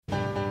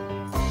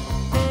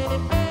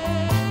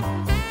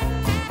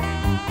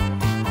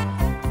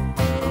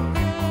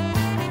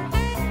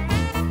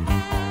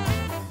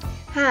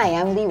Hi,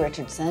 I'm Lee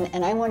Richardson,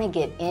 and I want to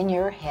get in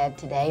your head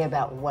today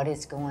about what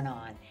is going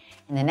on.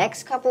 In the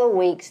next couple of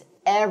weeks,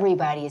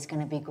 everybody is going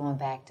to be going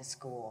back to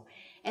school.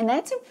 And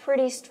that's a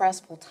pretty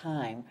stressful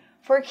time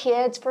for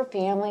kids, for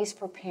families,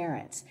 for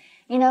parents.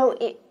 You know,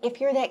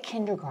 if you're that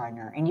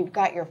kindergartner and you've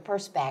got your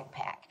first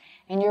backpack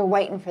and you're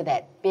waiting for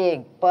that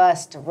big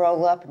bus to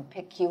roll up and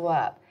pick you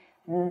up,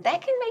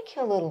 that can make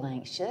you a little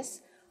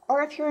anxious.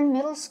 Or if you're in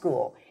middle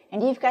school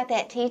and you've got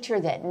that teacher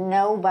that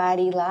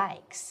nobody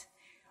likes.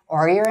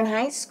 Or you're in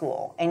high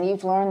school and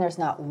you've learned there's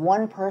not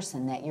one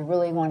person that you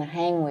really want to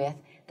hang with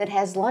that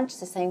has lunch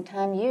the same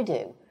time you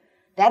do.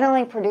 That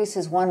only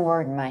produces one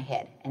word in my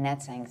head, and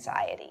that's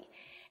anxiety.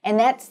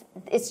 And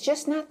it's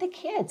just not the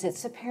kids,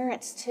 it's the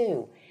parents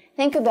too.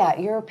 Think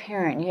about, you're a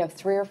parent, you have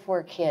 3 or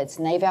 4 kids,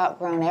 and they've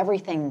outgrown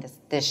everything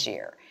this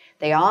year.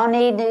 They all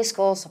need new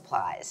school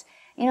supplies.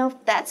 You know,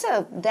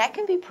 that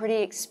can be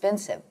pretty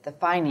expensive, the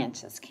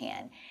finances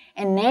can.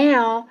 And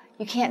now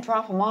you can't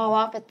drop them all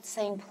off at the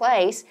same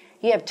place.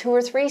 You have 2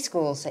 or 3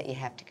 schools that you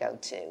have to go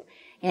to.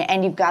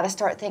 And you've got to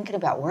start thinking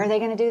about where are they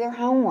going to do their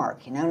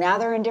homework. You know, now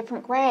they're in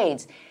different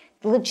grades.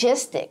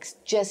 Logistics,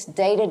 just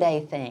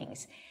day-to-day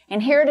things.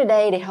 And here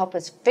today to help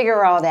us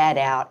figure all that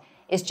out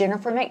is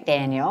Jennifer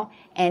McDaniel.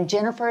 And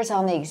Jennifer is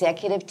on the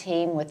executive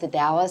team with the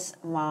Dallas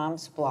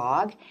Moms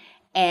blog.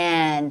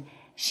 And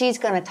she's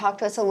going to talk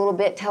to us a little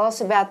bit, tell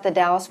us about the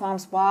Dallas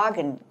Moms blog,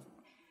 and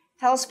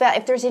tell us about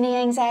if there's any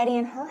anxiety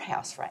in her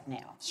house right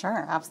now.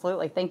 Sure,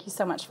 absolutely. Thank you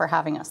so much for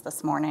having us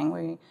this morning.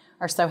 We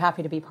are so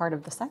happy to be part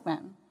of the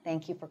segment.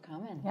 Thank you for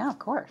coming. Yeah, of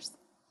course.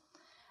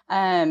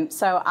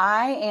 So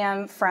I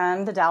am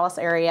from the Dallas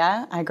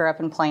area. I grew up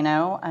in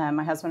Plano.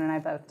 My husband and I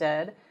both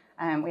did.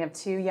 We have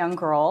 2 young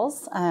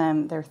girls.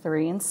 They're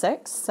 3 and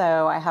 6.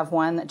 So I have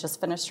one that just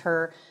finished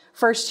her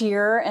first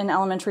year in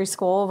elementary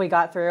school. We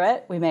got through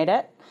it. We made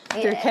it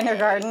through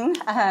kindergarten.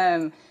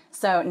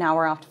 So now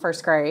we're off to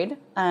first grade.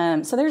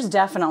 So there's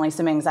definitely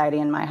some anxiety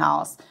in my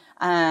house.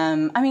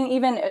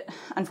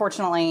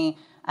 Unfortunately,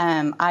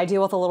 I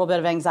deal with a little bit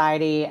of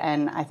anxiety,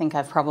 and I think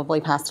I've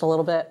probably passed a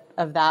little bit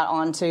of that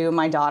on to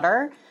my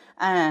daughter.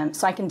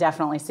 So I can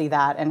definitely see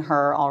that in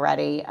her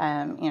already.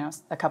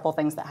 A couple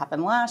things that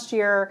happened last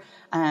year.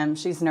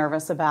 She's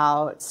nervous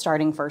about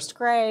starting first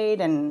grade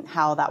and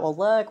how that will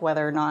look,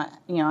 whether or not,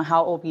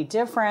 how it will be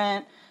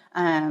different.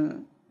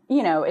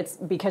 It's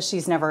because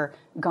she's never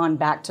gone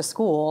back to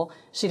school.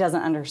 She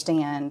doesn't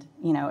understand,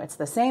 it's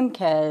the same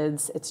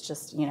kids. It's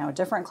just, a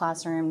different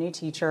classroom, new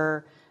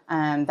teacher,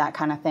 that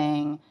kind of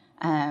thing.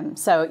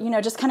 So,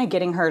 just kind of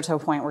getting her to a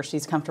point where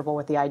she's comfortable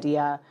with the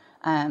idea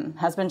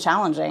has been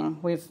challenging.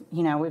 We've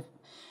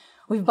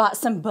bought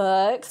some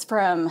books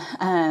from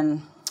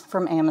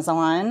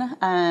Amazon,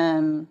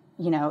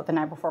 the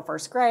night before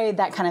first grade,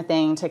 that kind of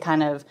thing, to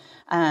kind of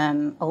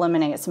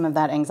eliminate some of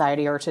that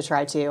anxiety, or to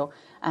try to.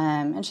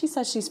 And she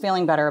says she's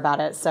feeling better about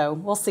it. So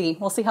we'll see.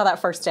 We'll see how that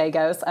first day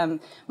goes.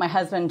 My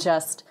husband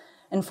just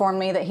informed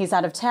me that he's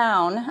out of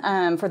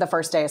town for the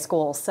first day of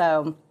school.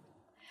 So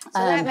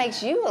that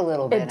makes you a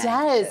little bit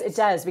anxious. It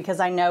does, because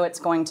I know it's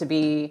going to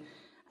be,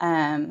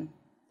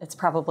 it's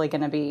probably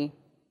going to be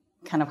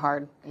kind of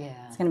hard. Yeah.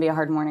 It's going to be a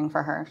hard morning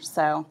for her.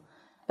 So,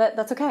 but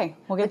that's okay.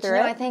 We'll get through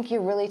it. I think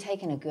you're really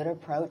taking a good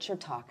approach. You're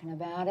talking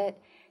about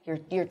it.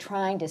 You're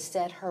trying to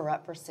set her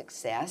up for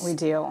success. We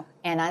do.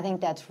 And I think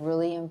that's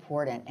really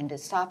important. And to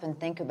stop and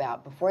think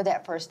about, before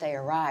that first day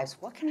arrives,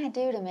 what can I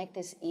do to make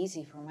this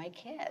easy for my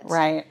kids?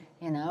 Right.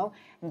 And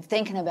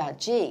thinking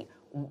about,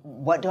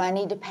 what do I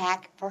need to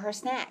pack for her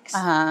snacks?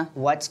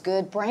 What's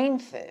good brain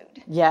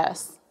food?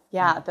 Yes.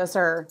 Yeah,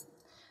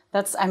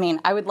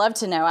 I would love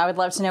to know. I would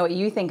love to know what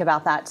you think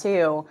about that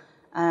too.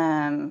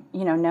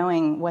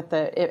 Knowing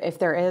if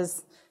there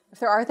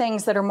are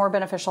things that are more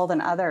beneficial than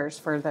others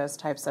for those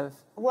types of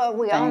Well,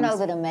 we things. all know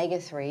that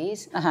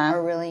omega-3s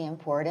are really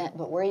important,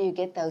 but where you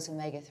get those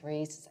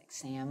omega-3s is like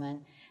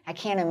salmon. I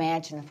can't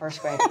imagine a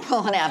first grader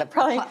pulling out a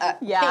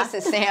piece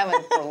of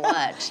salmon for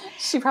lunch.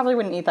 She probably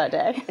wouldn't eat that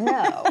day.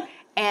 No.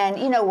 And,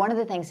 one of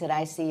the things that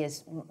I see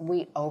is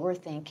we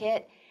overthink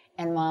it,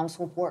 and moms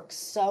will work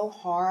so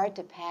hard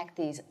to pack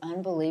these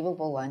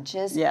unbelievable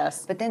lunches.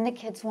 Yes. But then the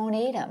kids won't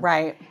eat them.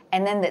 Right.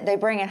 And then they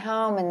bring it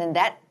home, and then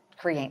that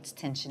creates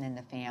tension in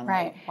the family.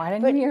 Right. Why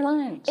didn't you eat your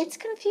lunch? It's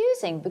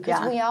confusing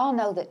because we all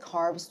know that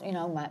carbs,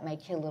 might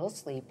make you a little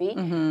sleepy.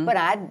 But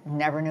I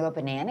never knew a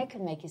banana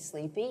could make you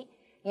sleepy.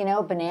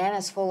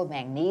 Banana's full of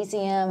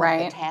magnesium,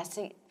 right,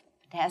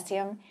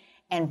 potassium,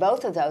 and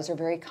both of those are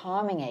very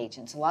calming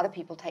agents. A lot of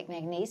people take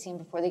magnesium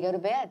before they go to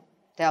bed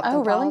to help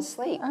them fall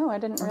asleep. Oh, I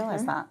didn't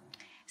realize that.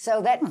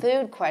 So that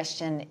food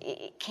question,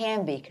 it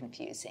can be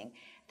confusing.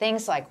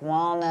 Things like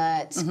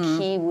walnuts,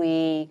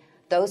 kiwi,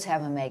 those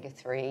have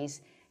omega-3s.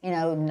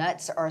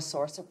 Nuts are a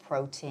source of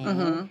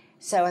protein.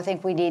 So I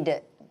think we need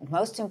to,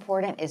 most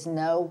important is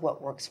know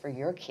what works for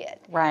your kid.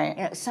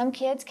 Right. Some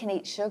kids can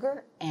eat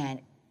sugar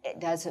and it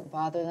doesn't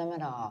bother them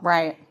at all.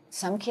 Right.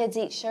 Some kids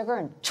eat sugar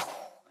and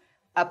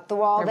up the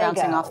wall They're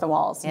bouncing off the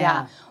walls.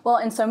 Yeah. Well,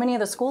 and so many of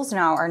the schools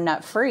now are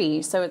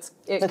nut-free, so it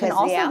can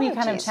also be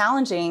kind of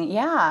challenging.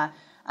 Yeah.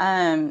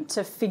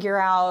 to figure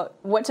out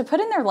what to put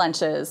in their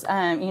lunches.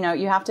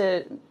 You have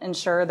to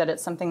ensure that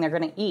it's something they're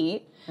going to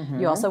eat.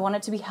 You also want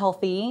it to be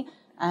healthy,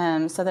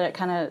 so that it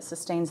kind of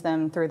sustains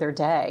them through their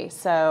day.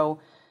 So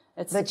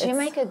But you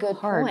make a good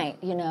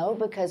point,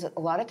 because a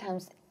lot of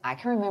times I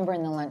can remember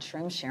in the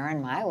lunchroom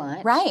sharing my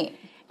lunch. Right.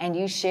 And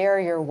you share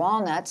your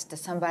walnuts to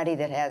somebody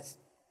that has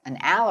an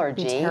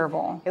allergy. It'd be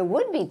terrible. It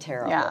would be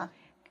terrible. Yeah.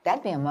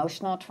 That'd be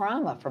emotional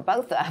trauma for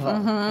both of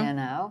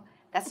them,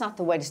 That's not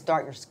the way to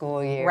start your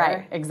school year.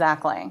 Right,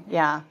 exactly.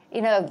 Yeah.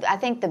 I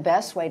think the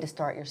best way to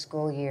start your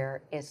school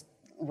year is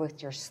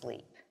with your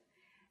sleep.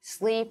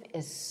 Sleep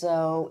is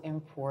so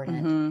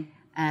important.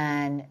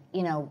 And,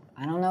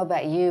 I don't know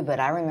about you, but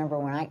I remember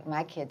when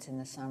my kids in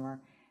the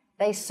summer,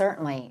 they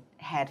certainly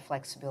had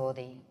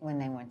flexibility when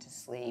they went to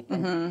sleep.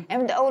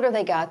 And the older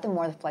they got, the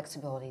more the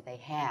flexibility they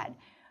had.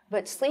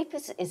 But sleep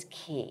is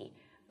key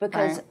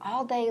because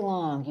all day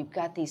long you've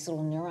got these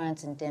little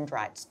neurons and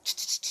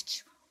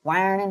dendrites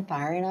wiring and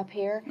firing up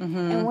here.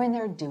 And when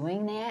they're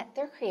doing that,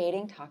 they're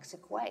creating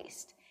toxic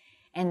waste.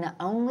 And the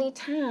only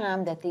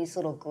time that these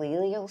little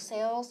glial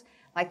cells,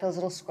 like those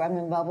little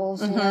scrubbing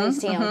bubbles you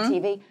see on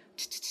TV,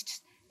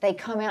 they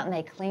come out and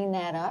they clean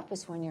that up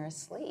is when you're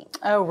asleep.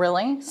 Oh,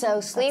 really? So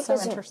sleep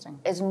interesting.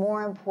 is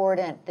more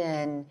important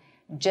than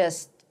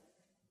just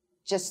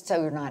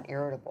so you're not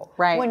irritable.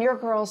 Right. When your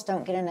girls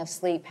don't get enough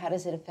sleep, how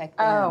does it affect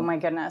them? Oh, my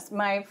goodness.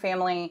 My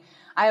family,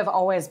 I have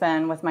always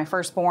been, with my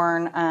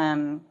firstborn,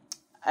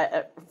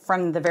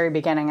 from the very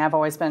beginning, I've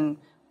always been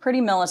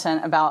pretty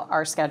militant about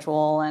our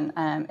schedule,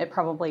 and it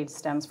probably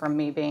stems from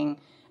me being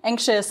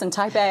anxious and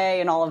type A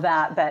and all of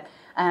that, but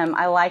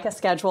I like a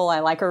schedule, I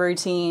like a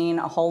routine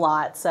a whole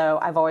lot, so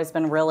I've always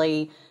been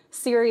really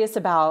serious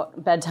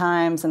about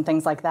bedtimes and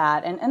things like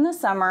that. And in the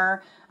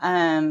summer,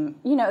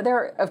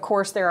 there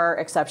are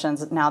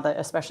exceptions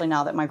especially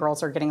now that my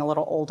girls are getting a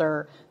little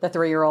older. The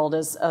 3-year-old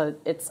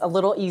it's a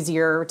little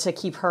easier to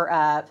keep her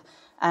up,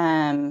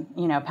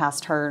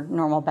 past her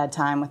normal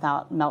bedtime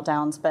without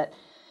meltdowns, but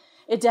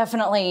it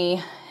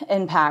definitely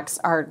impacts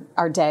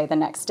our day the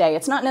next day.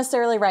 It's not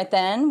necessarily right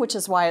then, which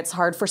is why it's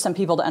hard for some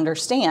people to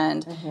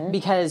understand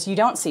because you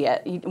don't see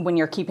it when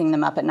you're keeping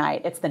them up at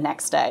night. It's the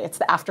next day. It's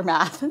the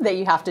aftermath that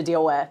you have to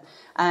deal with.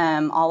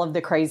 All of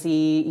the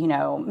crazy,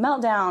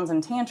 meltdowns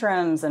and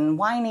tantrums and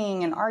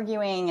whining and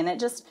arguing, and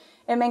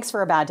it makes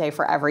for a bad day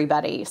for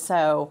everybody.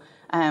 So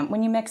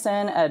when you mix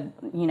in an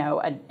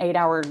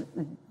 8-hour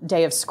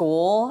day of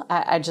school,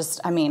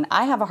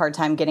 I have a hard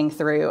time getting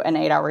through an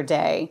 8-hour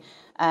day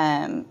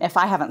if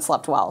I haven't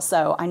slept well.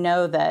 So I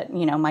know that,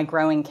 my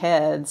growing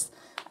kids,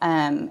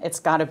 it's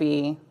got to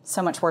be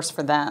so much worse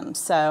for them.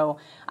 So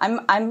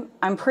I'm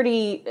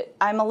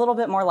a little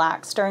bit more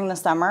lax during the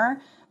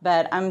summer,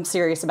 but I'm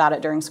serious about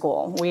it during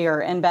school. We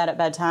are in bed at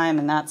bedtime,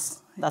 and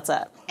that's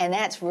it. And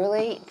that's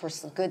really, for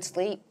good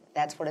sleep,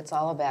 that's what it's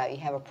all about. You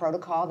have a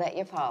protocol that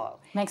you follow.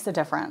 Makes a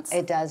difference.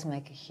 It does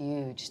make a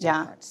huge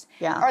difference.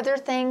 Yeah. Are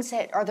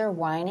there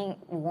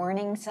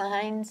warning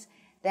signs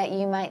that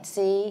you might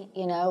see,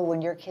 when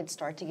your kids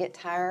start to get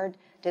tired?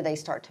 Do they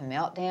start to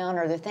melt down?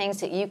 Are there things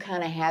that you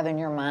kind of have in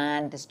your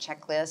mind, this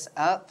checklist?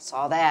 Oh,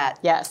 saw that.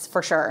 Yes,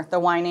 for sure. The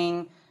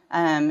whining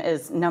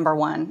is number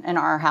one in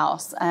our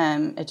house.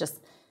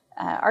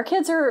 Our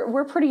kids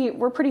we're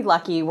pretty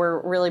lucky. We're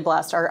really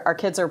blessed. Our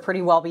kids are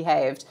pretty well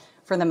behaved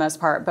for the most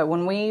part. But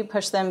when we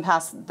push them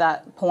past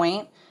that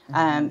point,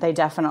 they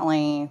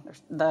definitely,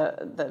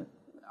 the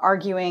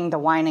arguing, the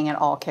whining, it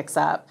all kicks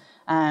up.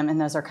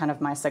 And those are kind of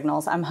my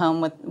signals. I'm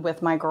home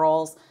with my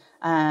girls,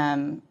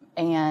 and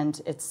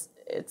it's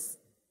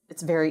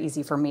very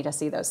easy for me to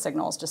see those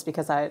signals just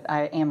because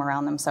I am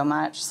around them so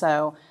much.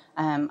 So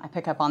I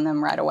pick up on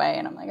them right away,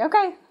 and I'm like,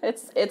 okay,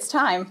 it's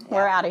time. Yeah.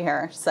 We're out of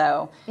here.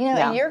 So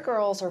and your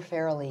girls are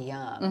fairly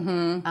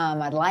young.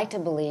 I'd like to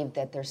believe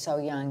that they're so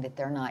young that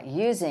they're not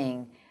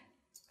using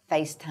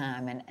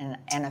FaceTime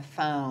and a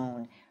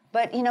phone.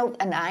 But, an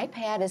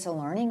iPad is a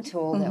learning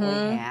tool that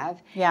we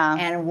have. Yeah.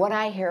 And what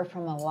I hear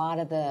from a lot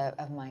of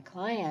my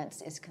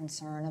clients is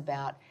concern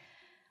about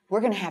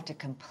we're going to have to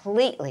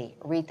completely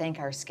rethink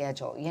our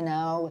schedule.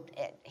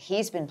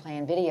 He's been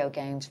playing video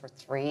games for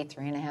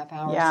 3.5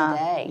 hours a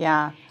day.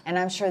 Yeah. And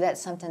I'm sure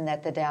that's something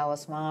that the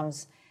Dallas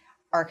moms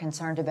are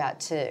concerned about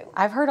too.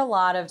 I've heard a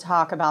lot of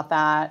talk about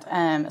that,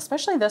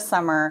 especially this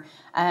summer.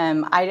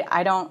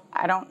 I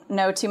don't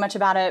know too much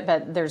about it,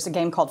 but there's a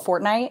game called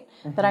Fortnite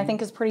that I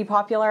think is pretty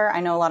popular. I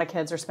know a lot of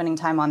kids are spending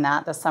time on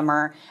that this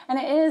summer, and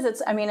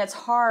it's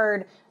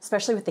hard,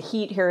 especially with the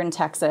heat here in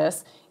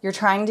Texas. You're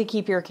trying to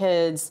keep your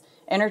kids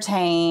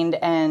entertained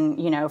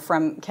and,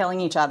 from killing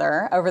each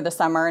other over the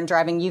summer and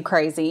driving you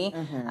crazy.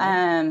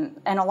 And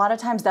a lot of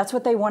times that's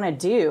what they want to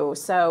do.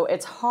 So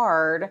it's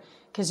hard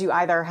because you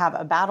either have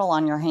a battle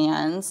on your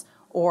hands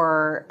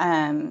or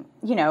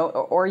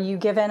you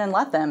give in and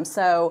let them.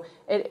 So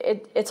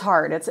it's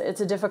hard.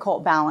 It's a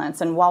difficult balance.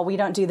 And while we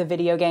don't do the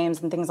video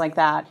games and things like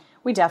that,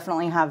 we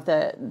definitely have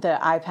the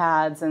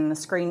iPads and the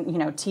screen,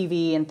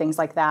 TV and things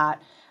like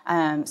that.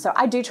 So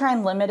I do try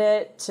and limit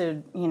it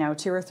to,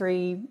 2 or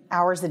 3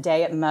 hours a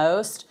day at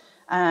most.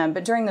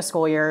 But during the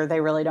school year,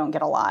 they really don't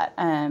get a lot,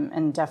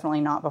 and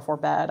definitely not before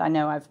bed. I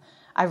know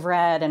I've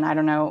read, and I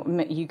don't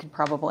know, you could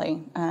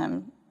probably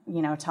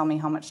tell me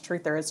how much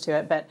truth there is to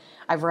it, but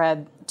I've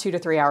read 2 to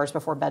 3 hours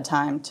before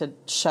bedtime to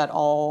shut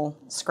all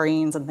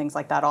screens and things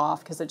like that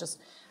off, because it just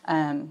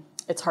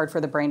it's hard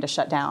for the brain to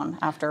shut down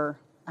after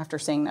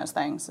seeing those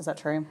things. Is that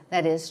true?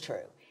 That is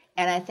true.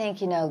 And I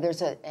think,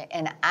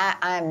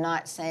 I'm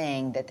not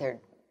saying that there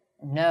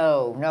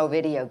no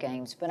video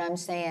games, but I'm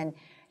saying,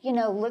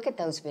 look at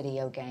those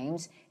video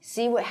games,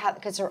 see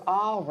because they're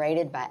all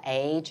rated by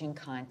age and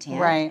content.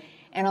 Right.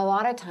 And a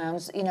lot of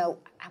times,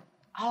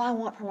 all I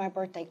want for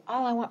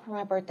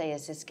my birthday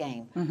is this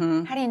game.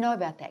 Mm-hmm. How do you know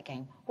about that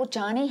game? Well,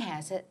 Johnny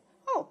has it.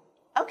 Oh,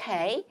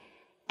 okay.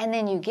 And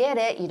then you get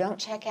it. You don't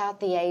check out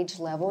the age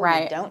level.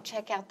 Right. You don't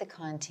check out the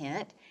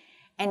content.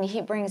 And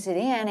he brings it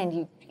in,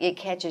 and it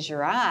catches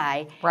your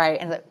eye. Right.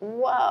 And like,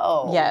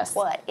 whoa. Yes.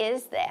 What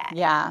is that?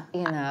 Yeah.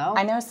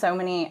 I know so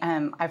many.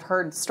 I've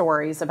heard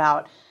stories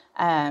about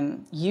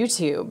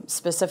YouTube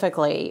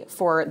specifically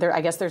for there.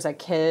 I guess there's a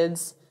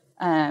kids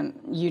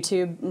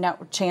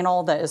YouTube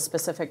channel that is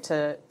specific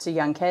to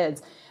young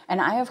kids. And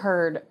I have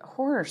heard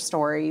horror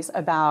stories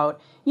about,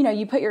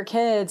 you put your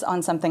kids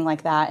on something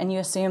like that and you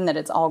assume that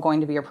it's all going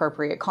to be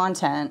appropriate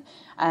content.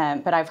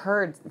 But I've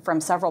heard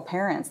from several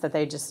parents that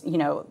they just,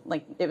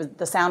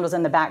 the sound was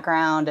in the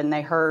background and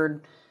they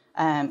heard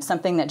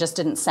something that just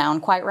didn't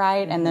sound quite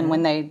right. And then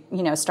when they,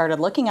 started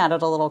looking at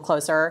it a little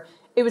closer,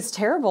 it was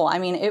terrible. I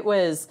mean, it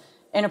was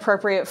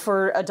inappropriate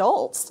for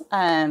adults.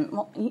 I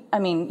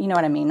mean, you know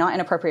what I mean? Not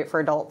inappropriate for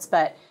adults,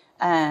 but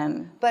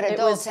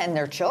adults and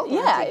their children.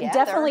 Yeah, together.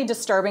 Definitely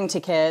disturbing to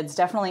kids.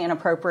 Definitely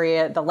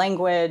inappropriate. The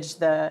language,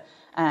 there's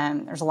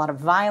a lot of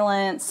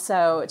violence.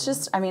 So it's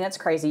just, it's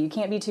crazy. You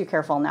can't be too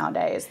careful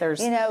nowadays. There's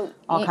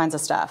all kinds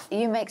of stuff.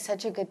 You make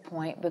such a good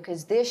point,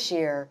 because this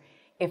year,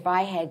 if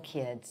I had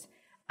kids,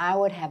 I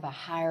would have a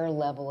higher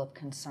level of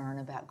concern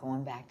about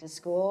going back to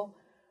school,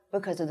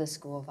 because of the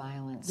school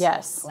violence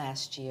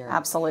last year.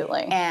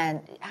 Absolutely.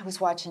 And I was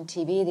watching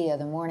TV the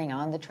other morning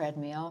on the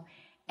treadmill,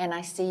 and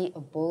I see a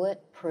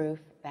bulletproof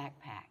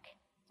backpack.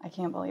 I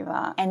can't believe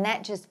that. And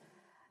that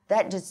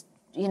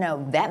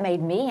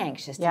made me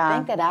anxious to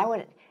think that I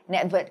would,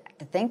 but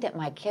to think that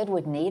my kid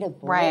would need a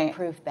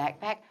bulletproof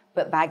backpack.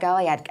 But by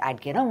golly, I'd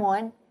get him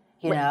one,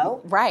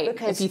 Right,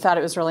 because if you thought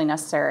it was really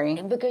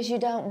necessary. Because you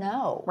don't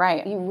know.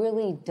 Right. You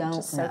really don't know.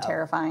 It's so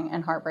terrifying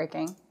and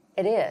heartbreaking.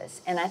 It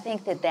is. And I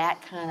think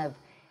that kind of,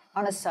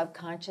 on a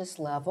subconscious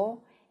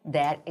level,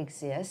 that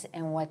exists.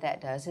 And what that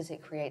does is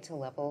it creates a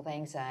level of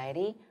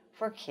anxiety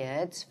for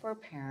kids, for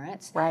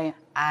parents. Right.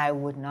 I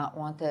would not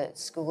want the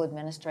school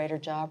administrator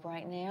job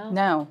right now.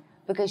 No.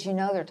 Because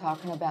they're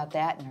talking about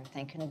that and they're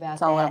thinking about that.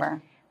 It's all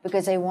over.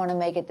 Because they want to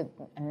make it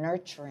a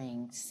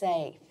nurturing,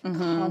 safe,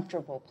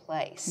 comfortable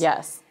place.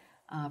 Yes.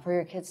 For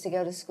your kids to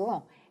go to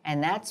school.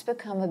 And that's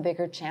become a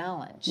bigger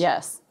challenge.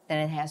 Yes. Than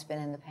it has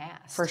been in the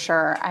past. For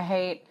sure. I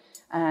hate,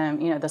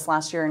 this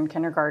last year in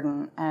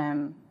kindergarten,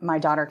 my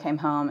daughter came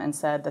home and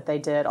said that they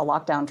did a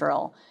lockdown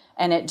drill.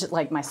 And it just,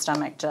 my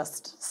stomach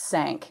just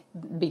sank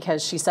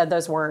because she said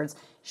those words.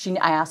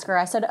 I asked her,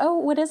 I said, oh,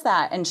 what is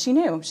that? And she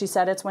knew. She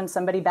said it's when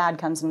somebody bad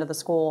comes into the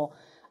school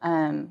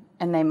and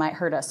they might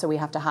hurt us, so we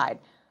have to hide.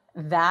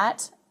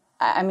 That,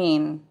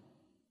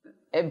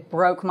 it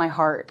broke my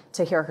heart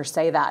to hear her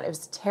say that. It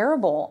was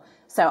terrible.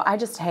 So I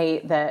just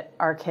hate that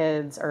our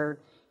kids are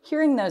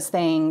hearing those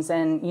things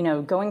and,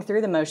 going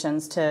through the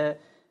motions to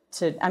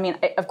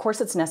of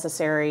course it's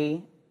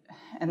necessary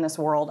in this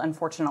world,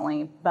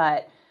 unfortunately,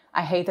 but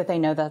I hate that they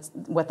know that's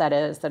what that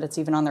is, that it's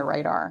even on their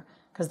radar,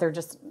 because they're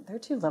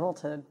too little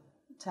to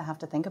have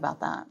to think about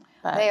that.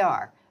 But they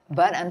are.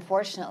 But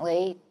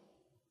unfortunately,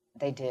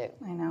 they do.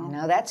 I know.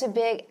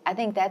 I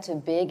think that's a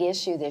big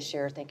issue this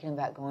year, thinking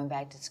about going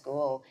back to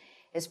school,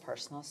 is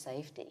personal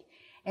safety.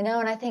 And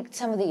I think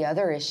some of the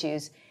other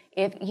issues,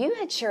 if you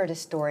had shared a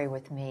story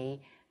with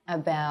me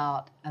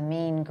about a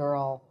mean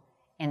girl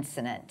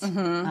incident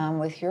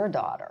with your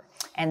daughter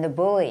and the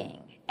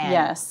bullying. And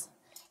yes.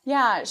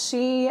 Yeah,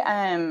 she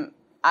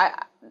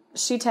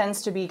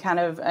tends to be kind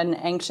of an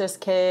anxious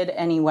kid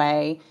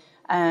anyway.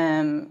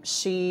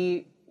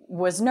 She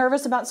was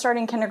nervous about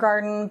starting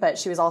kindergarten, but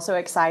she was also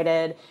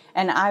excited.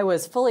 And I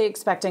was fully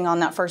expecting on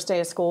that first day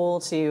of school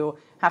to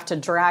have to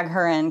drag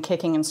her in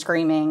kicking and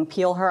screaming,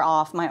 peel her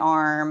off my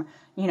arm,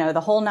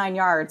 the whole 9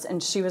 yards.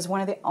 And she was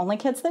one of the only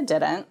kids that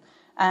didn't.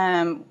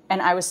 And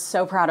I was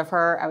so proud of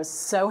her. I was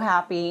so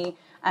happy.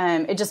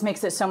 It just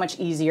makes it so much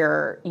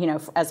easier,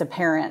 as a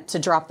parent, to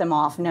drop them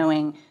off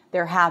knowing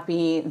they're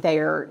happy,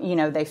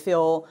 they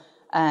feel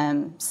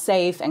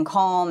safe and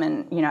calm,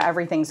 and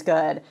everything's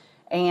good.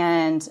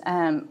 And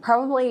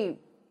probably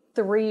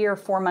 3 or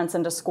 4 months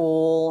into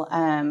school,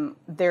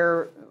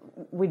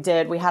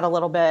 we had a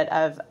little bit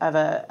of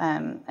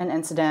an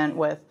incident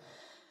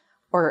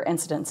or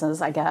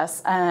incidences, I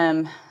guess.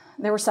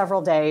 There were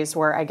several days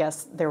where I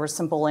guess there was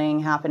some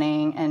bullying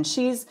happening, and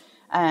she's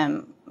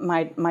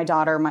my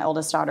daughter, my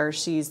oldest daughter.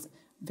 She's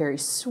very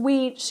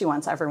sweet. She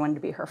wants everyone to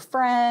be her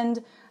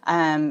friend.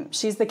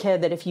 She's the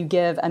kid that if you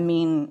give a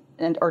mean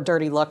or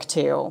dirty look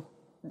to,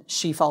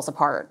 she falls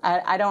apart.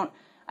 I don't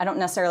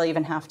necessarily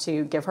even have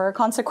to give her a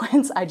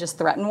consequence. I just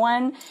threaten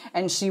one,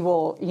 and she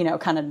will,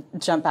 kind of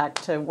jump back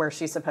to where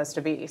she's supposed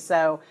to be.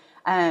 So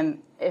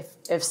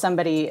if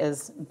somebody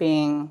is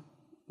being,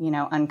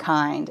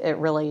 unkind, it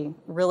really,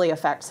 really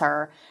affects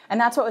her. And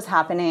that's what was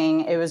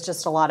happening. It was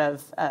just a lot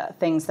of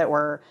things that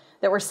were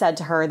said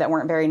to her that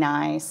weren't very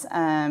nice,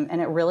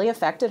 and it really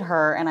affected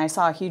her. And I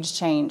saw a huge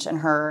change in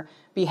her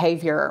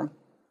behavior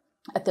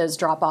at those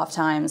drop-off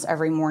times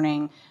every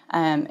morning.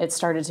 It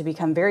started to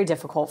become very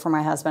difficult for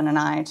my husband and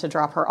I to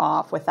drop her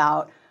off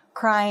without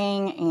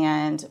crying,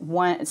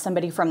 and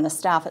somebody from the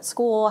staff at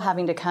school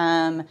having to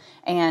come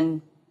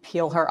and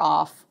peel her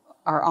off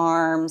our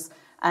arms.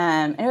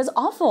 And it was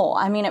awful.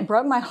 I mean, it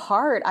broke my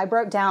heart. I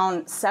broke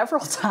down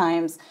several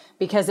times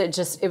because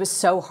it was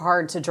so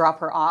hard to drop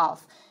her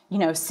off,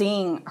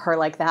 seeing her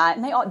like that.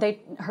 And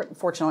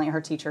fortunately,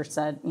 her teacher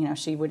said,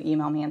 she would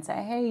email me and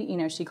say,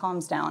 hey, she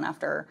calms down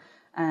after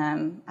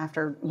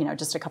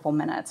just a couple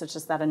minutes. It's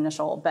just that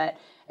initial, but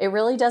it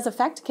really does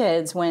affect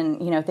kids when,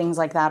 things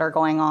like that are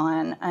going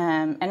on.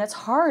 And it's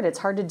hard. It's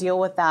hard to deal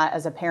with that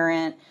as a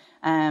parent,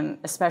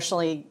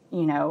 especially,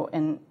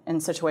 in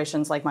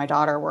situations like my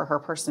daughter where her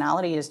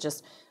personality is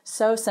just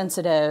so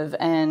sensitive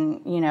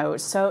and,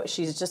 so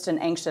she's just an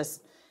anxious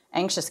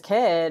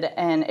kid,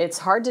 and it's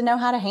hard to know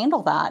how to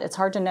handle that. It's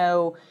hard to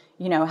know,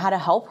 how to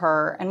help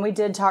her. And we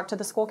did talk to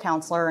the school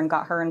counselor and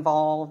got her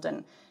involved,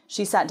 and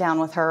she sat down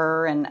with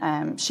her,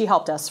 and she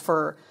helped us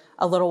for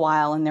a little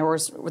while. And there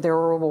was a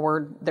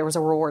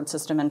reward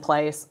system in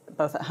place,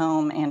 both at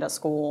home and at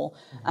school.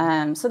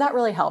 So that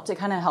really helped. It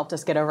kind of helped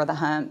us get over the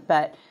hump.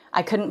 But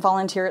I couldn't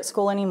volunteer at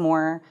school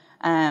anymore.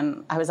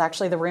 I was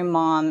actually the room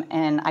mom,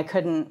 and I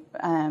couldn't.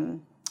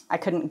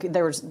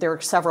 There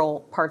were several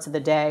parts of the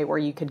day where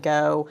you could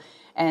go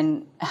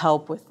and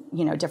help with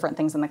different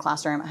things in the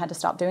classroom. I had to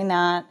stop doing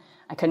that.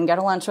 I couldn't go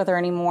to lunch with her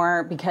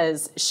anymore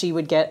because she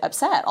would get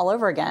upset all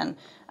over again.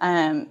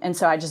 And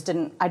so I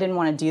didn't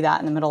want to do that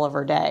in the middle of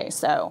her day.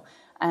 So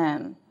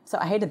I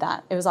hated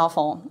that. It was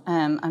awful.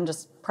 I'm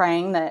just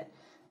praying that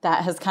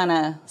has kind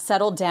of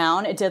settled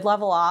down. It did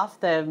level off.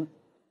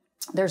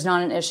 There's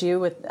not an issue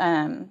with,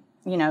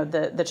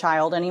 the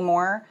child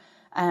anymore.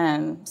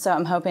 So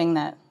I'm hoping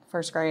that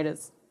first grade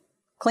is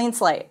clean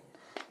slate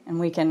and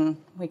we'll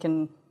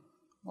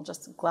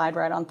just glide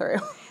right on through.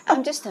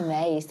 I'm just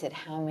amazed at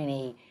how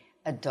many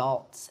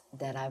adults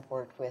that I've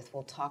worked with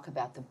will talk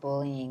about the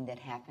bullying that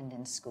happened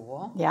in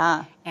school.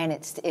 Yeah. And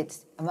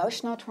it's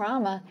emotional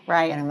trauma.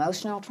 Right. And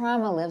emotional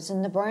trauma lives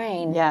in the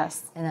brain.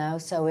 Yes.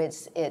 So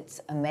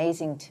it's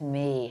amazing to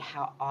me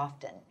how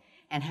often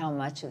and how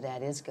much of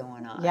that is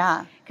going on.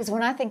 Yeah. Because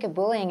when I think of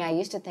bullying, I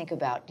used to think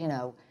about,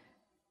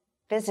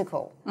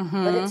 physical.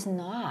 Mm-hmm. But it's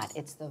not.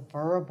 It's the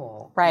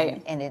verbal.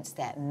 Right. And it's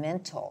that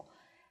mental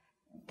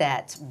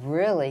that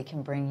really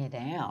can bring you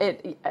down.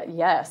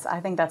 Yes, I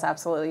think that's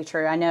absolutely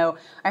true. I know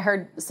I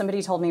heard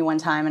somebody told me one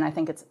time, and I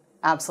think it's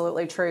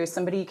absolutely true.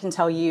 Somebody can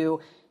tell you,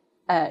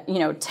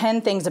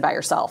 10 things about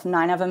yourself.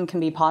 9 of them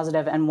can be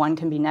positive and 1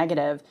 can be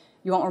negative.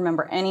 You won't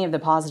remember any of the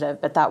positive,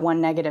 but that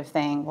one negative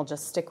thing will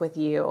just stick with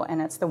you,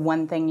 and it's the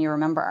one thing you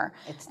remember.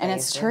 And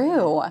it's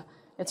true.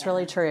 It's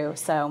really true.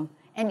 So.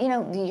 And,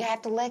 you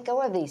have to let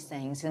go of these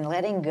things, and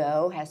letting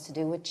go has to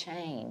do with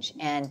change.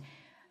 And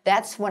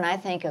that's when I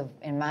think of,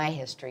 in my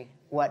history,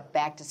 what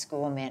back to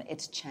school meant.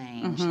 It's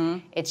change.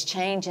 Mm-hmm. It's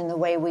change in the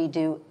way we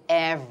do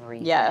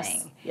everything.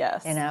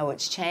 Yes.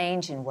 It's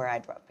change in where I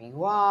drop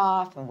you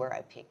off and where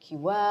I pick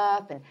you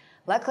up. And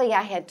luckily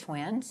I had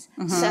twins,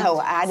 so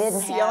I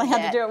didn't have You only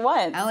had to do it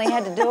once. I only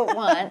had to do it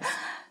once.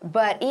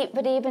 But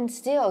even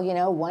still,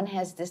 one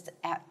has this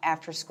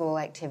after-school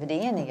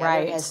activity and the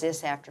other has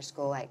this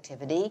after-school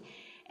activity.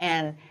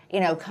 And,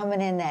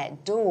 coming in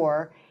that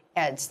door,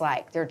 it's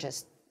like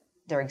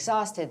they're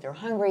exhausted, they're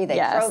hungry, they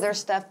throw their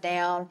stuff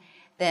down,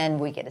 then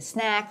we get a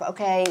snack,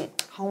 okay,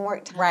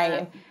 homework time.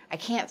 Right. I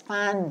can't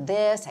find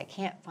this, I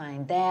can't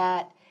find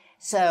that.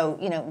 So,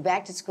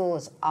 back to school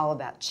is all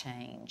about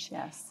change.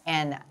 Yes.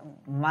 And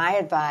my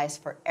advice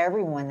for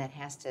everyone that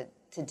has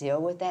to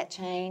deal with that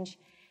change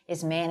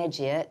is manage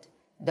it.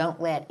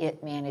 Don't let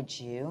it manage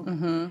you.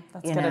 Mm-hmm.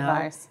 That's good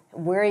advice.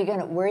 Where are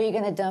you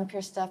gonna dump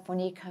your stuff when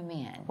you come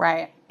in?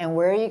 Right. And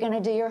where are you gonna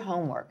do your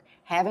homework?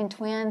 Having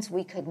twins,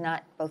 we could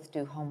not both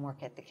do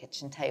homework at the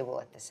kitchen table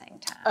at the same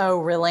time. Oh,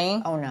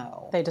 really? Oh,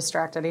 no. They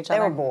distracted each other?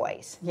 They were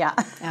boys. Yeah.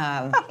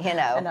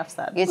 Enough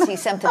said. You'd see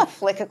something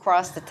flick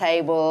across the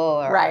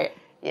table. Right.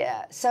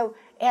 Yeah. So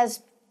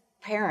as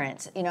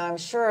parents, I'm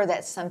sure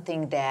that's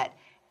something that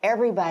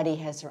everybody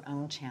has their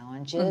own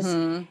challenges.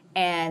 Mm-hmm.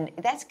 And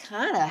that's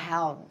kind of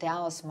how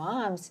Dallas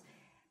Moms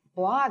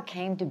blog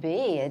came to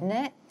be, isn't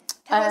it?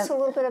 Tell us a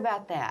little bit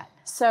about that.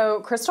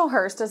 So Crystal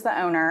Hurst is the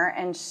owner,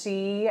 and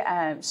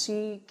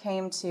she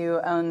came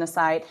to own the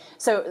site.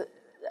 So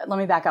let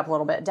me back up a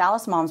little bit.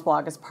 Dallas Moms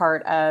Blog is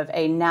part of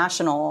a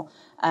national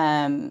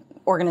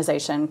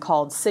organization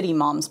called City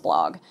Moms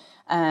Blog.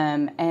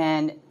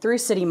 And through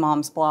City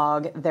Moms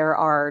Blog, there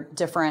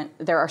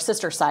are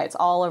sister sites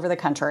all over the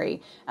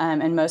country,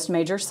 in most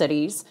major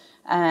cities.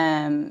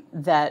 And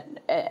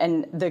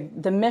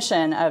the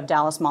mission of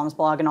Dallas Moms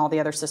Blog and all the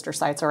other sister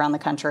sites around the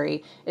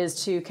country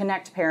is to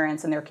connect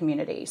parents in their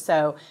community.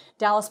 So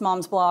Dallas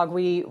Moms Blog,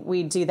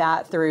 we do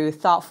that through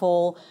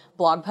thoughtful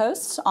blog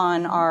posts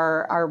on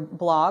our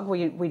blog.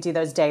 We do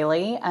those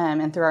daily,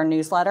 and through our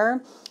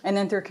newsletter, and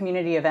then through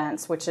community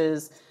events, which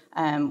is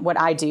what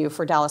I do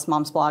for Dallas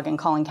Moms Blog and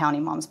Collin County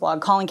Moms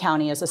Blog. Collin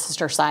County is a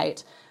sister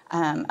site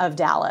of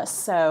Dallas.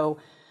 So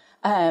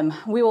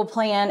we will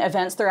plan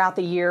events throughout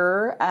the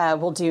year.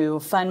 We'll do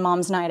fun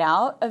Moms Night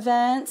Out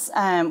events.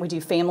 We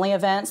do family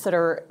events that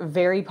are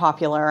very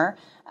popular.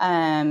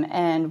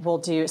 And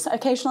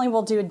occasionally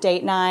we'll do a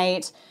date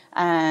night.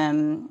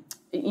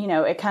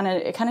 It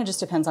kind of just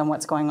depends on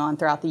what's going on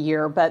throughout the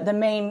year. But the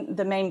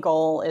main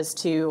goal is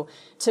to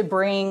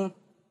bring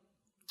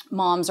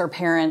moms or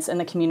parents in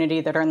the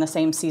community that are in the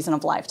same season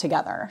of life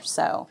together.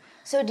 So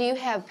do you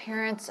have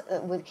parents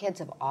with kids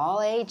of all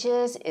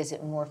ages? Is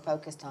it more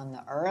focused on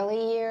the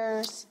early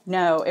years?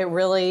 No, it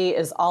really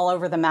is all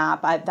over the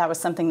map. That was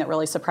something that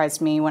really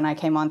surprised me when I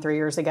came on 3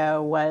 years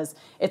ago. Was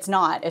it's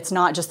not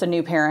just the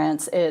new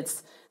parents.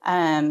 It's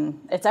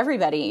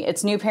everybody.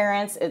 It's new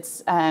parents.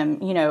 It's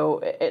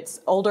it's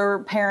older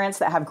parents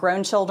that have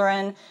grown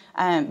children.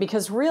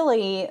 Because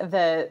really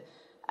the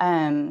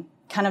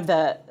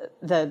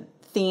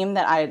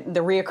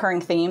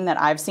reoccurring theme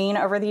that I've seen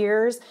over the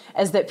years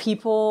is that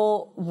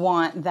people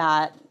want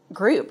that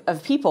group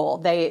of people.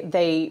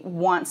 They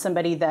want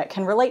somebody that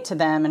can relate to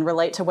them and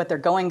relate to what they're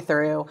going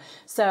through.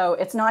 So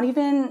it's not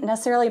even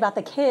necessarily about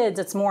the kids.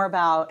 It's more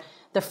about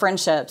the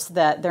friendships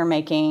that they're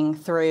making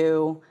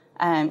through,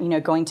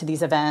 going to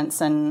these events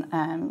and,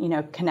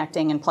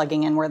 connecting and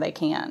plugging in where they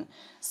can.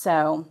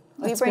 So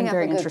it's been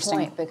very interesting.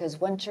 You bring up a good point, because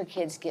once your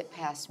kids get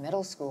past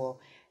middle school,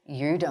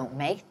 you don't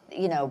make,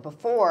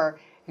 before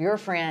your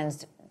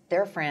friends,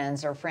 their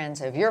friends are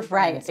friends of your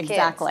friends' kids. Right,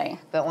 exactly.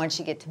 But once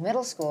you get to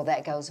middle school,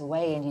 that goes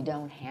away and you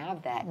don't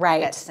have that,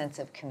 that sense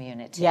of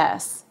community.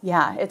 Yes,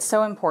 yeah, it's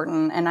so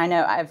important. And I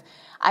know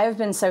I've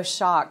been so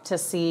shocked to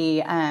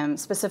see,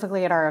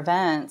 specifically at our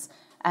events,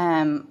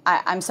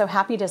 I'm so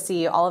happy to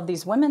see all of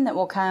these women that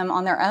will come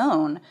on their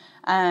own,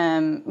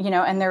 and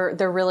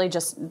they're really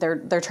just,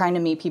 they're trying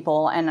to meet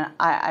people. And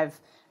I've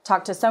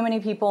talked to so many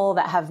people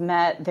that have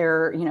met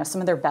their,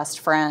 some of their best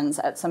friends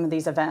at some of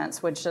these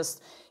events, which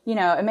just,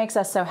 it makes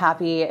us so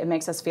happy. It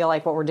makes us feel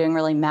like what we're doing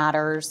really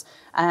matters.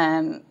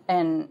 And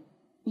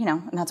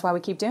that's why we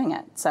keep doing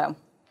it. So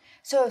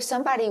if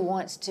somebody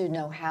wants to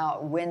know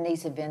when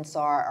these events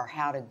are or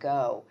how to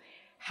go,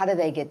 how do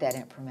they get that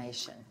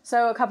information?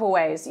 So a couple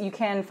ways. You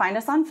can find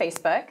us on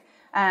Facebook.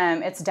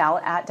 It's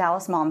at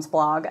Dallas Moms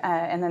Blog.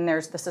 And then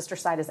there's the sister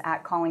site is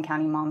at Collin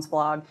County Moms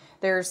Blog.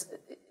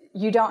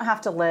 You don't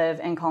have to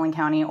live in Collin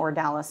County or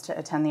Dallas to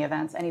attend the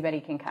events.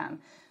 Anybody can come.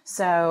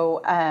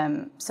 So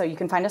you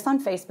can find us on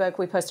Facebook.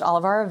 We post all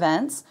of our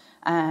events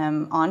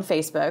on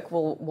Facebook.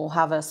 We'll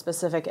have a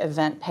specific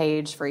event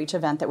page for each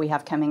event that we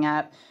have coming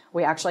up.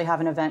 We actually have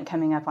an event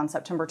coming up on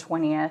September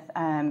 20th.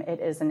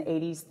 It is an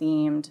 80s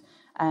themed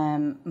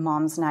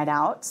Mom's Night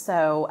Out.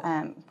 So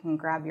you can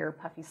grab your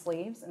puffy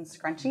sleeves and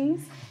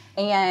scrunchies.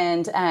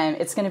 And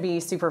it's going to be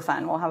super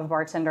fun. We'll have a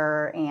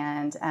bartender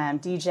and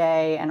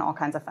DJ and all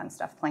kinds of fun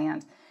stuff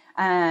planned.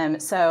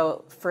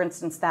 So for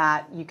instance,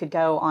 that you could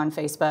go on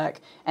Facebook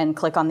and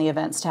click on the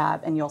events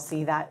tab, and you'll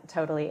see that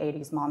totally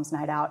 80s Mom's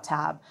Night Out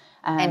tab.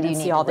 And do you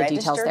see all the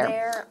details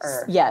there?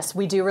 Yes,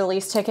 we do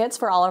release tickets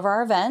for all of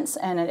our events,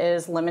 and it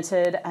is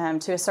limited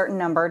to a certain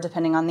number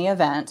depending on the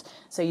event.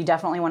 So you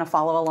definitely want to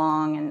follow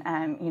along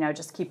and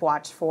just keep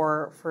watch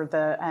for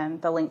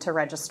the link to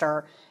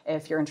register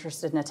if you're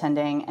interested in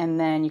attending. And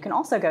then you can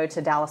also go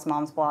to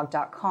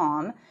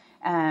dallasmomsblog.com.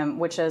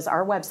 Which is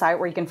our website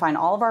where you can find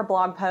all of our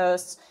blog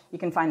posts. You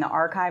can find the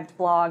archived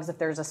blogs if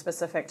there's a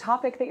specific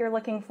topic that you're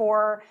looking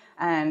for.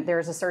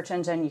 There's a search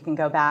engine. You can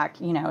go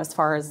back, as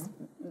far as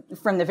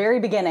from the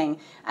very beginning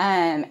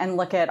and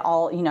look at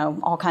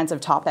all kinds of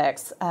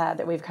topics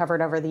that we've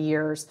covered over the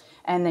years.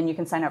 And then you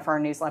can sign up for our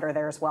newsletter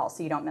there as well,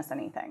 so you don't miss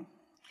anything.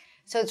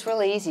 So it's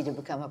really easy to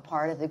become a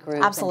part of the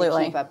group.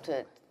 Absolutely. And to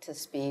keep up to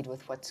speed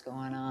with what's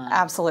going on.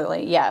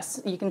 Absolutely,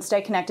 yes. You can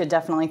stay connected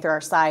definitely through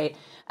our site.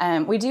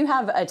 We do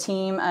have a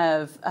team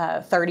of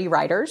 30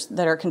 writers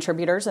that are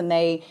contributors,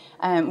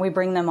 and we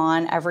bring them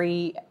on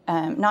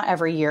not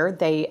every year.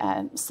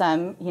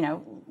 Some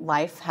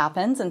life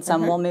happens and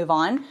some will move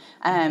on.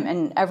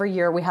 And every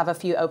year we have a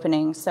few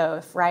openings. So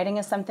if writing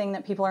is something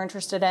that people are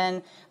interested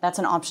in, that's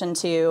an option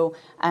too.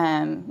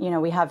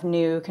 We have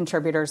new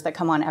contributors that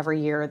come on every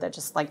year that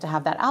just like to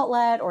have that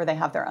outlet, or they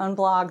have their own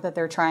blog that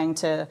they're trying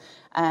to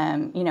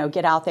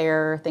get out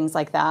there, things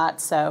like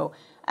that. So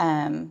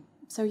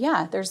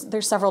yeah,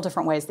 there's several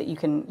different ways that you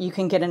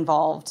can get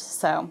involved.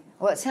 So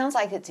well, it sounds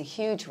like it's a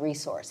huge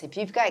resource. If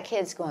you've got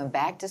kids going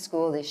back to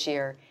school this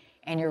year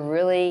and you're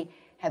really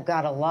have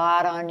got a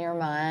lot on your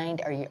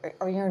mind,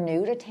 or you're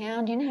new to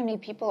town. Do you know how many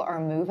people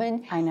are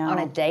moving on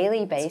a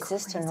daily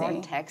basis to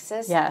North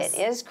Texas? Yes. It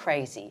is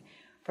crazy.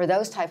 For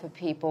those type of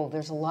people,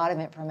 there's a lot of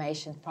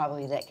information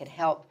probably that could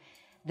help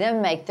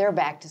them make their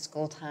back to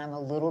school time a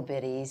little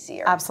bit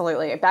easier.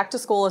 Absolutely. Back to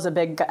school is a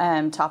big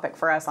topic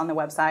for us on the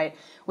website.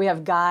 We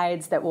have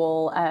guides that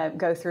will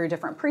go through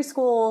different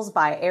preschools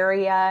by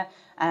area.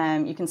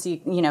 You can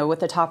see, what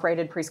the top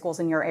rated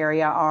preschools in your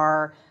area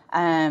are,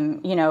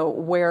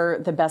 where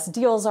the best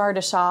deals are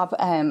to shop.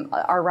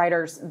 Our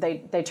writers,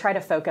 they try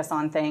to focus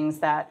on things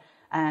that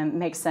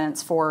make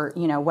sense for,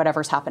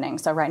 whatever's happening.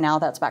 So right now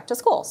that's back to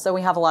school. So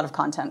we have a lot of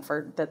content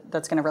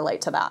that's going to relate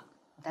to that.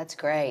 That's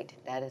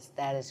great. That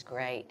is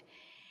great.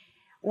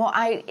 Well,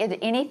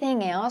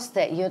 anything else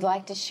that you'd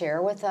like to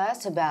share with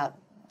us about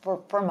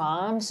for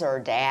moms or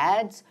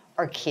dads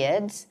or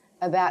kids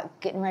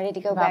about getting ready to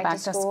go back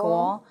to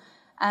school?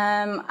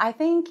 I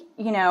think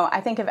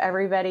if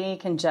everybody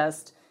can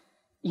just,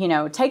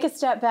 take a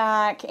step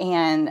back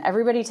and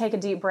everybody take a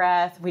deep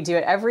breath. We do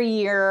it every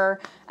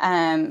year.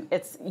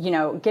 It's,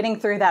 getting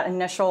through that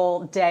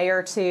initial day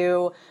or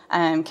two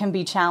can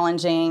be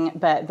challenging,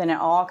 but then it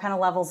all kind of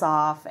levels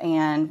off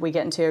and we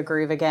get into a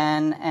groove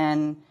again,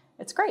 and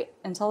it's great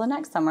until the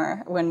next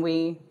summer when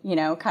we,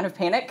 kind of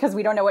panic because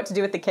we don't know what to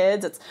do with the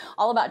kids. It's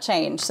all about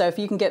change. So if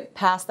you can get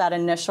past that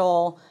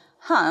initial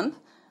hump,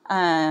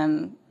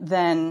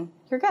 then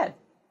you're good.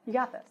 You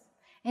got this.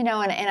 And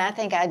I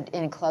think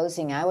in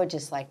closing, I would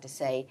just like to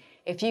say,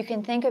 if you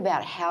can think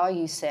about how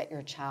you set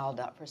your child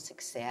up for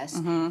success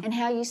and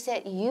how you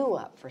set you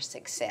up for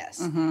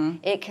success,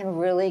 it can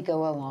really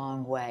go a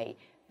long way.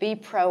 Be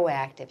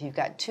proactive. You've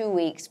got 2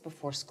 weeks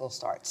before school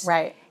starts.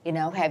 Right.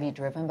 Have you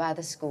driven by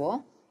the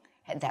school?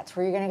 That's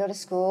where you're going to go to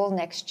school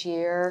next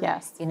year.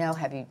 Yes.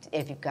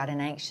 If you've got an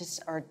anxious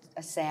or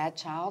a sad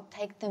child,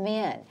 take them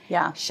in.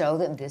 Yeah. Show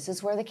them this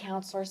is where the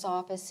counselor's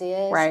office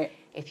is. Right.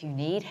 If you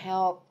need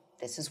help,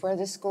 this is where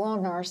the school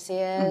nurse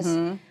is.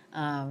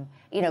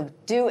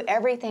 Do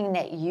everything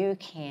that you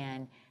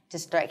can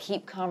to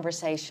keep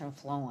conversation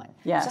flowing.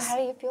 Yes. So how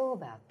do you feel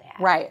about that?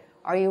 Right.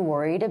 Are you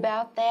worried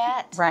about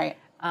that? Right.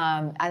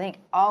 I think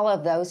all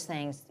of those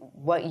things,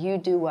 what you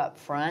do up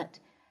front,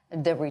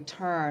 the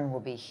return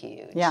will be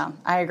huge. Yeah,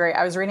 I agree.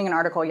 I was reading an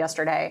article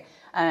yesterday,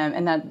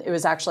 and that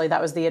was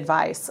the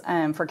advice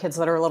for kids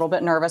that are a little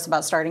bit nervous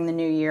about starting the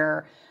new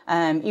year.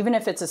 Even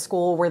if it's a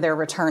school where they're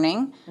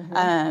returning,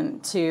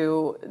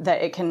 that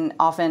it can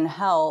often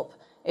help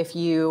if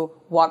you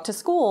walk to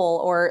school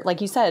or,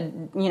 like you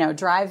said,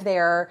 drive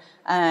there,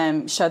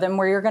 show them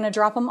where you're going to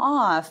drop them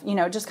off,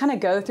 just kind of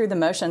go through the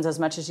motions as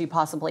much as you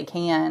possibly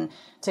can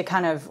to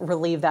kind of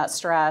relieve that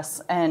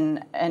stress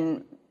and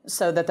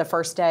so that the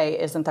first day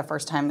isn't the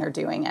first time they're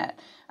doing it.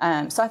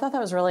 So I thought that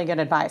was really good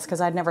advice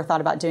because I'd never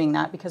thought about doing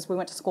that because we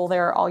went to school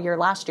there all year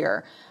last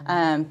year.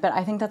 But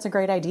I think that's a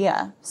great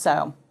idea.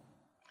 So.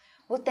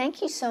 Well,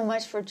 thank you so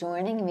much for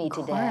joining me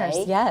today. Of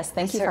course. Yes,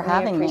 thank you for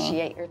having me. I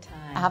appreciate your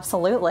time.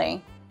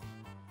 Absolutely.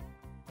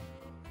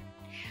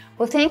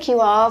 Well, thank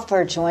you all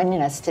for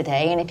joining us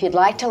today. And if you'd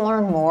like to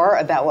learn more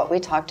about what we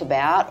talked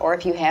about, or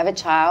if you have a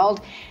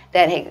child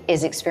that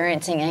is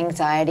experiencing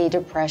anxiety,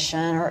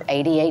 depression, or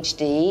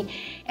ADHD,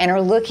 and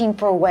are looking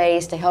for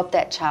ways to help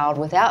that child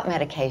without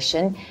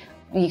medication,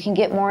 you can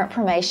get more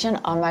information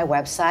on my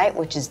website,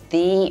 which is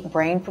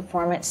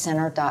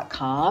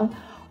thebrainperformancecenter.com,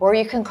 or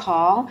you can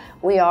call.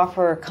 We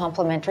offer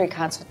complimentary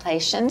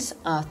consultations,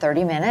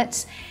 30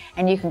 minutes,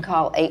 and you can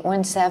call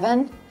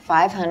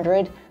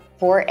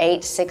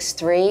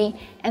 817-500-4863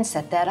 and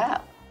set that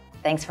up.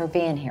 Thanks for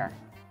being here.